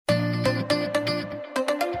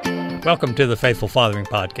Welcome to the Faithful Fathering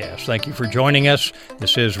Podcast. Thank you for joining us.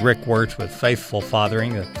 This is Rick Wirtz with Faithful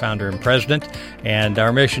Fathering, the founder and president, and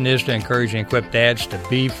our mission is to encourage and equip dads to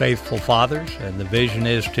be faithful fathers, and the vision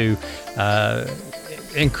is to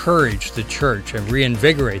encourage the church and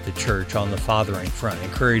reinvigorate the church on the fathering front,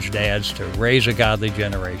 encourage dads to raise a godly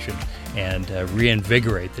generation and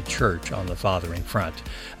reinvigorate the church on the fathering front.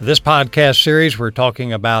 This podcast series, we're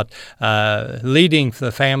talking about leading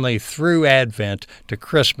the family through Advent to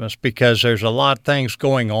Christmas, because there's a lot of things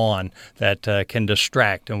going on that can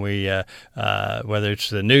distract. And we, whether it's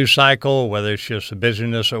the news cycle, whether it's just the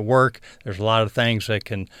busyness at work, there's a lot of things that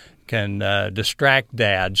can distract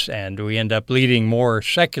dads, and we end up leading more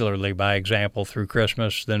secularly by example through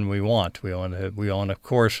Christmas than we want. We want to, of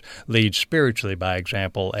course, lead spiritually by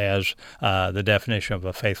example, as the definition of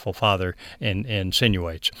a faithful father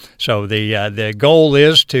insinuates. So the goal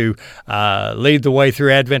is to lead the way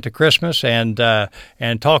through Advent to Christmas, and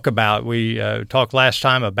talk about. We talked last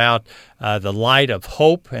time about the light of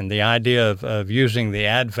hope and the idea of using the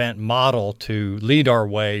Advent model to lead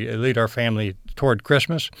our family toward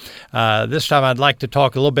Christmas. This time I'd like to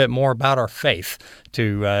talk a little bit more about our faith,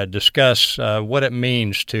 to discuss what it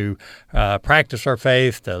means to practice our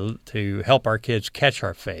faith, to help our kids catch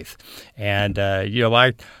our faith. And,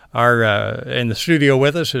 in the studio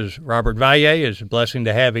with us is Robert Valle. It's a blessing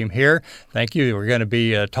to have him here. Thank you. We're going to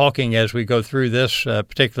be talking as we go through this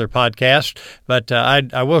particular podcast. But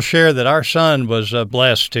I will share that our son was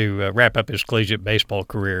blessed to wrap up his collegiate baseball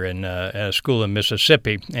career in a school in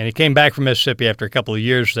Mississippi. And he came back from Mississippi after a couple of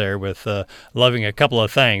years there with loving a couple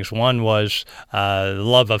of things. One was the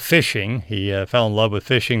love of fishing. He fell in love with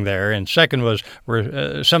fishing there. And second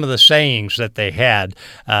were some of the sayings that they had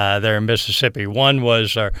there in Mississippi. One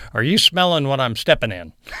was, are you smelling what I'm stepping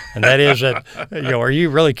in? And that is that, are you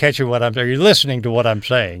really catching are you listening to what I'm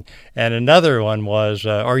saying? And another one was,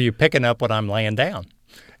 are you picking up what I'm laying down?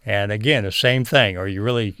 And again, the same thing. Are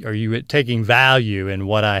you taking value in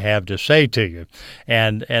what I have to say to you?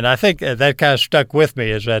 And I think that kind of stuck with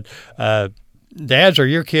me, is that, dads, are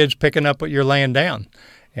your kids picking up what you're laying down?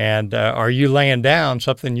 And are you laying down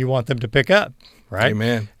something you want them to pick up? Right?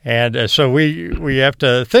 Amen. And so we have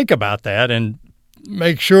to think about that and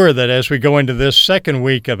make sure that as we go into this second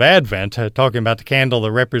week of Advent, talking about the candle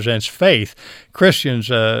that represents faith, Christians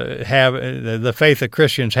have the faith that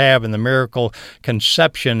Christians have in the miracle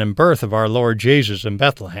conception and birth of our Lord Jesus in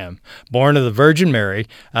Bethlehem. Born of the Virgin Mary,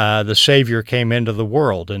 the Savior came into the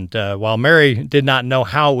world. And while Mary did not know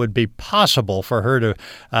how it would be possible for her to,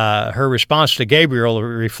 her response to Gabriel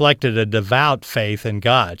reflected a devout faith in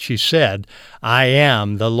God. She said, "I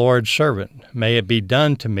am the Lord's servant. May it be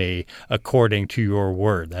done to me according to your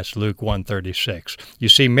word." That's Luke 1:36. You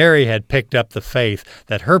see, Mary had picked up the faith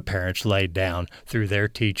that her parents laid down through their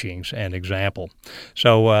teachings and example.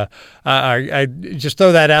 So I just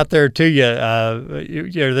throw that out there to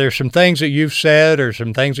you. There's some things that you've said or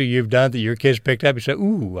some things that you've done that your kids picked up. You say,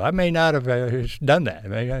 "Ooh, I may not have done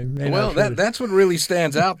that." That's what really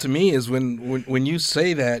stands out to me is when you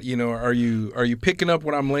say that. Are you picking up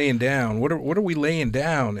what I'm laying down? What are we laying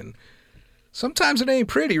down? And sometimes it ain't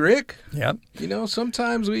pretty, Rick. Yep.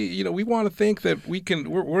 Sometimes we want to think that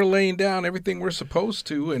we're laying down everything we're supposed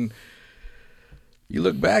to, and you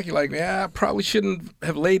look back, you're like, I probably shouldn't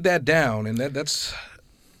have laid that down. And that's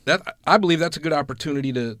I believe that's a good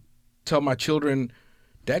opportunity to tell my children,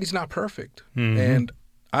 Daddy's not perfect, and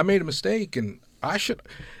I made a mistake, and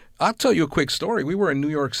I'll tell you a quick story. We were in New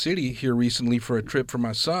York City here recently for a trip for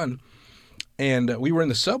my son, and we were in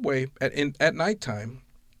the subway at nighttime.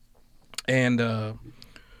 And,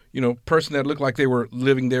 person that looked like they were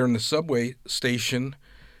living there in the subway station,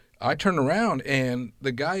 I turn around and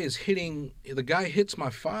the guy hits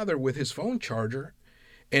my father with his phone charger.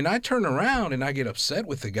 And I turn around and I get upset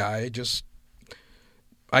with the guy.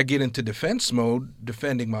 I get into defense mode,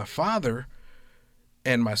 defending my father.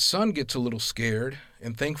 And my son gets a little scared.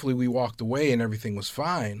 And thankfully we walked away and everything was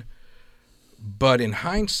fine. But in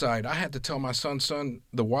hindsight, I had to tell my son,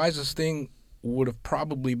 the wisest thing would have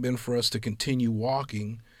probably been for us to continue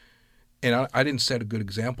walking. And I didn't set a good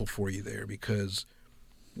example for you there, because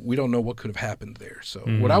we don't know what could have happened there. So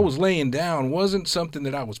what I was laying down wasn't something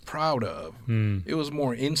that I was proud of. It was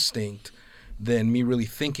more instinct than me really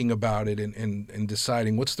thinking about it and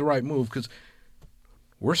deciding what's the right move, because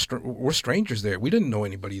we're strangers there. We didn't know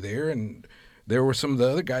anybody there, and there were some of the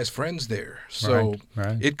other guys' friends there. So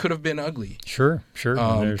right. It could have been ugly. Sure.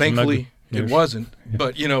 Thankfully, It wasn't.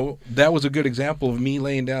 But, that was a good example of me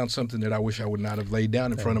laying down something that I wish I would not have laid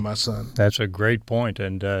down in front of my son. That's a great point.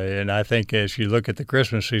 And I think as you look at the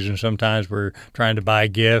Christmas season, sometimes we're trying to buy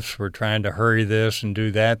gifts, we're trying to hurry this and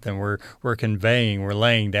do that, then we're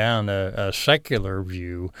laying down a secular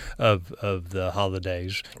view of the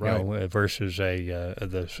holidays, right. Versus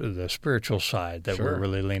the spiritual side that Sure. we're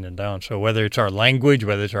really leaning down. So whether it's our language,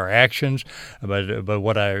 whether it's our actions, but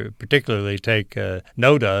what I particularly take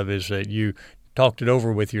note of is that you talked it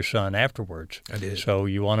over with your son afterwards. I did. So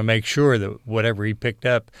you want to make sure that whatever he picked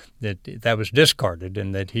up, that was discarded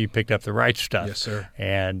and that he picked up the right stuff. Yes, sir.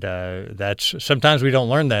 And that's sometimes we don't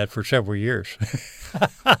learn that for several years.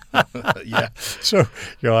 Yeah. So,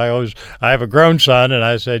 I have a grown son, and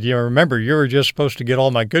I said, remember, you were just supposed to get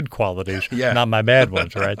all my good qualities, not my bad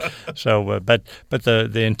ones, right? So, but the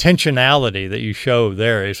intentionality that you show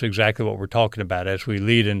there is exactly what we're talking about as we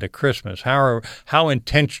lead into Christmas. How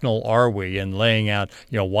intentional are we in laying out,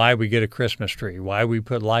 why we get a Christmas tree, why we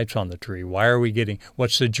put lights on the tree,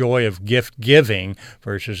 what's the joy of gift giving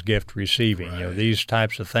versus gift receiving? Right. These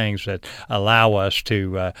types of things that allow us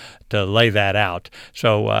to lay that out.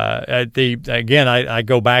 So I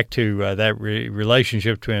go back to that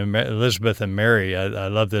relationship between Elizabeth and Mary. I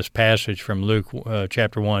love this passage from Luke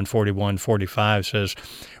chapter 1, 41, 45 says,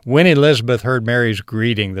 "When Elizabeth heard Mary's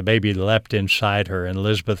greeting, the baby leapt inside her, and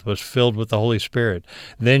Elizabeth was filled with the Holy Spirit.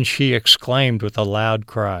 Then she exclaimed with a loud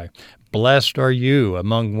cry, 'Blessed are you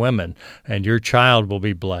among women, and your child will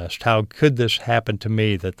be blessed. How could this happen to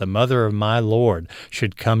me, that the mother of my Lord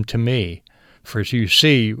should come to me? For you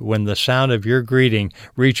see, when the sound of your greeting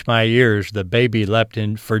reached my ears, the baby leapt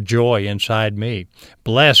in for joy inside me.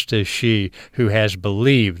 Blessed is she who has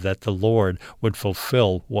believed that the Lord would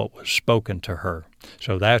fulfill what was spoken to her.'"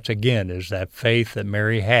 So that, again, is that faith that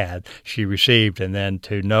Mary had, she received, and then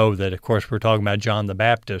to know that, of course, we're talking about John the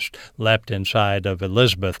Baptist leapt inside of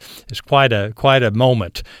Elizabeth is quite a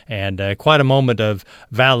moment, and quite a moment of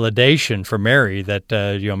validation for Mary that,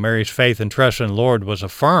 Mary's faith and trust in the Lord was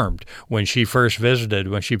affirmed when she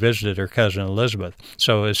visited her cousin Elizabeth.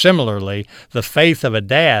 So similarly, the faith of a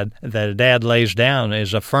dad lays down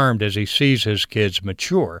is affirmed as he sees his kids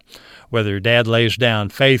mature. Whether dad lays down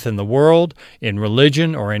faith in the world, in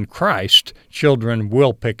religion, or in Christ, children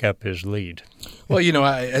will pick up his lead. Well,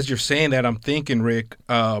 as you're saying that, I'm thinking, Rick,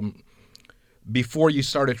 before you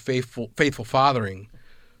started faithful fathering,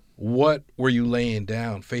 what were you laying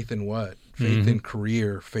down? Faith in what? Faith in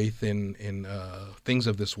career, faith in things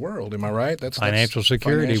of this world. Am I right? That's financial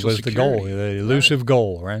security was the goal, the elusive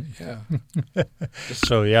goal, right? Yeah.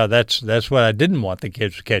 So that's what I didn't want the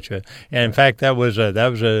kids to catch. And in fact, that was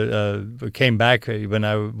came back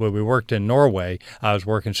when we worked in Norway. I was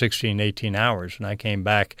working 16, 18 hours, and I came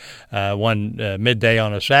back one midday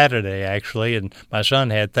on a Saturday actually, and my son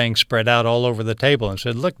had things spread out all over the table and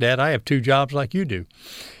said, "Look, Dad, I have 2 jobs like you do."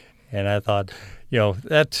 And I thought,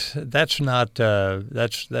 that's not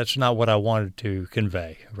what I wanted to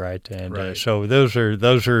convey, right? And right. So those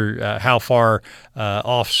are how far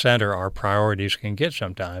off center our priorities can get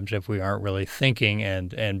sometimes if we aren't really thinking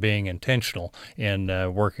and being intentional in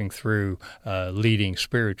working through leading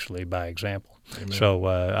spiritually by example. Amen. So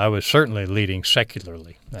I was certainly leading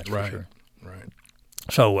secularly. That's right. for sure. Right.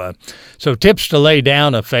 So tips to lay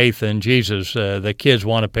down a faith in Jesus that kids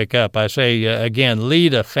want to pick up. I say, again,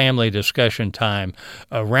 lead a family discussion time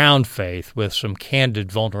around faith with some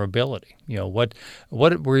candid vulnerability. What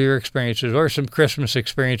were your experiences or some Christmas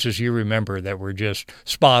experiences you remember that were just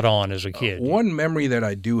spot on as a kid? One memory that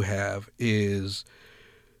I do have is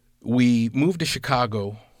we moved to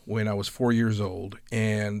Chicago when I was 4 years old,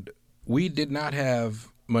 and we did not have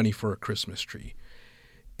money for a Christmas tree.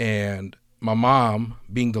 And my mom,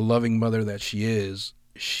 being the loving mother that she is,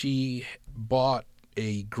 she bought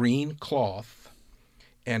a green cloth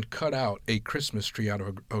and cut out a Christmas tree out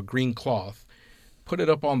of a green cloth, put it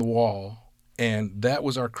up on the wall, and that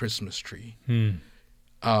was our Christmas tree.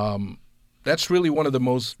 That's really one of the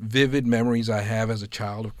most vivid memories I have as a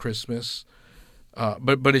child of Christmas.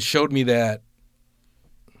 But it showed me that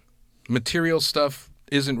material stuff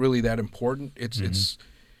isn't really that important.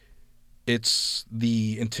 It's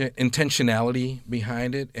the intentionality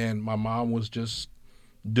behind it, and my mom was just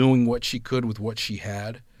doing what she could with what she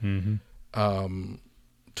had to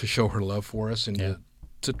show her love for us and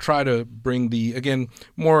to try to bring the, again,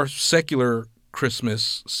 more secular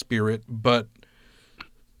Christmas spirit, but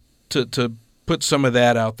to put some of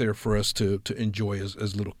that out there for us to enjoy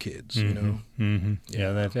as little kids, Mm-hmm.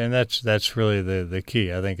 Yeah, that's really the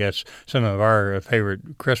key. I think that's some of our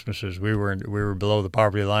favorite Christmases. We were below the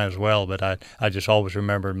poverty line as well, but I just always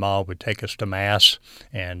remembered Ma would take us to Mass,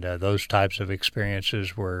 and those types of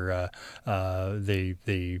experiences were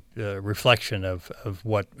the reflection of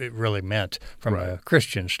what it really meant from a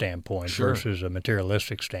Christian standpoint versus a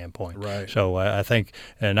materialistic standpoint. Right. So I think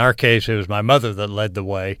in our case it was my mother that led the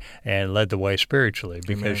way and led the way spiritually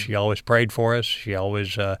because she always prayed for us. She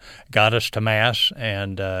always got us to Mass,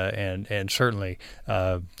 and certainly,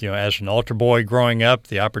 as an altar boy growing up,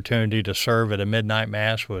 the opportunity to serve at a midnight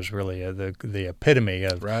Mass was really the epitome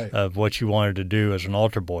of what you wanted to do as an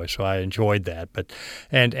altar boy. So I enjoyed that. But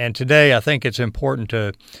and today, I think it's important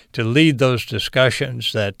to lead those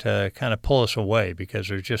discussions that kind of pull us away because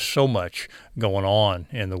there's just so much going on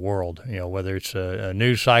in the world. Whether it's a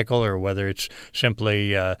news cycle or whether it's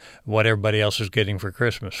simply what everybody else is getting for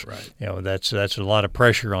Christmas. Right. That's a lot of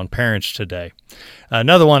pressure on parents today.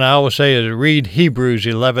 Another one I always say is read Hebrews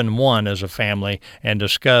 11:1 as a family and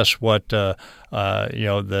discuss what the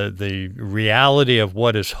reality of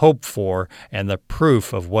what is hoped for and the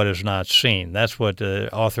proof of what is not seen. That's what the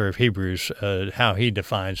author of Hebrews, how he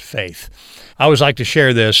defines faith. I always like to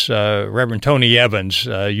share this, Reverend Tony Evans'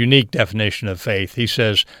 unique definition of faith. He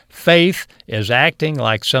says, faith is acting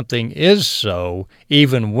like something is so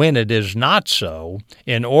even when it is not so,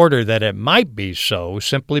 in order that it might be so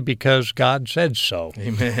simply because God said so.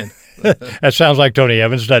 Amen. That sounds like Tony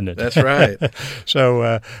Evans, doesn't it? That's right.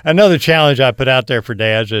 So another challenge I put out there for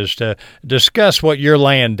dads is to discuss what you're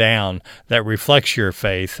laying down that reflects your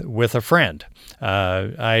faith with a friend.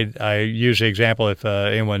 I use the example, if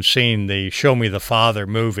anyone's seen the Show Me the Father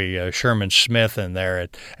movie, Sherman Smith in there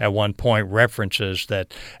at one point references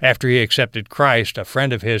that after he accepted Christ, a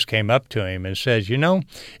friend of his came up to him and says,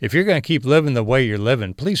 if you're going to keep living the way you're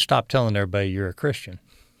living, please stop telling everybody you're a Christian.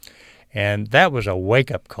 And that was a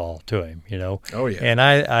wake-up call to him, Oh, yeah. And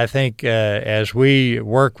I think as we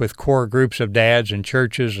work with core groups of dads in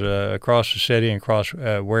churches across the city and across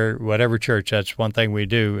whatever church, that's one thing we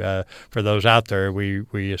do for those out there.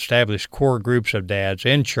 We establish core groups of dads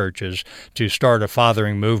in churches to start a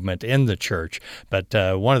fathering movement in the church. But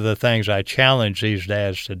one of the things I challenge these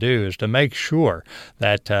dads to do is to make sure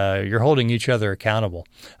that you're holding each other accountable,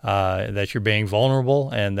 that you're being vulnerable,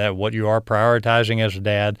 and that what you are prioritizing as a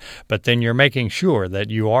dad, but then you're making sure that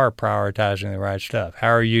you are prioritizing the right stuff. How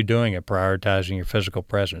are you doing at prioritizing your physical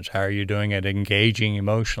presence? How are you doing at engaging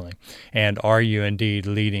emotionally? And are you indeed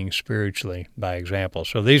leading spiritually by example?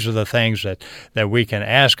 So these are the things that we can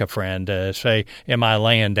ask a friend to say, am I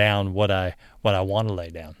laying down what I want to lay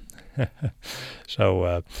down?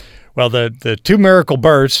 So, well, the two miracle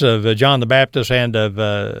births of John the Baptist and of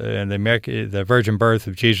the virgin birth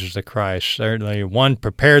of Jesus the Christ, certainly one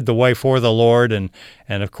prepared the way for the Lord, and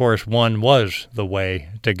of course one was the way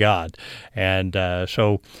to God. And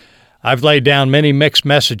so I've laid down many mixed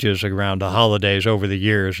messages around the holidays over the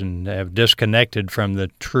years and have disconnected from the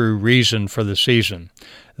true reason for the season.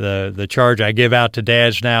 The charge I give out to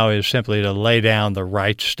dads now is simply to lay down the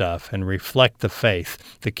right stuff and reflect the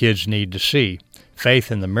faith the kids need to see.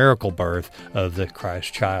 Faith in the miracle birth of the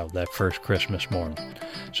Christ child that first Christmas morning.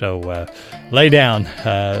 So lay down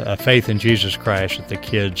a faith in Jesus Christ that the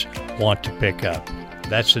kids want to pick up.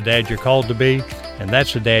 That's the dad you're called to be, and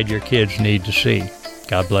that's the dad your kids need to see.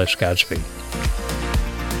 God bless, Godspeed.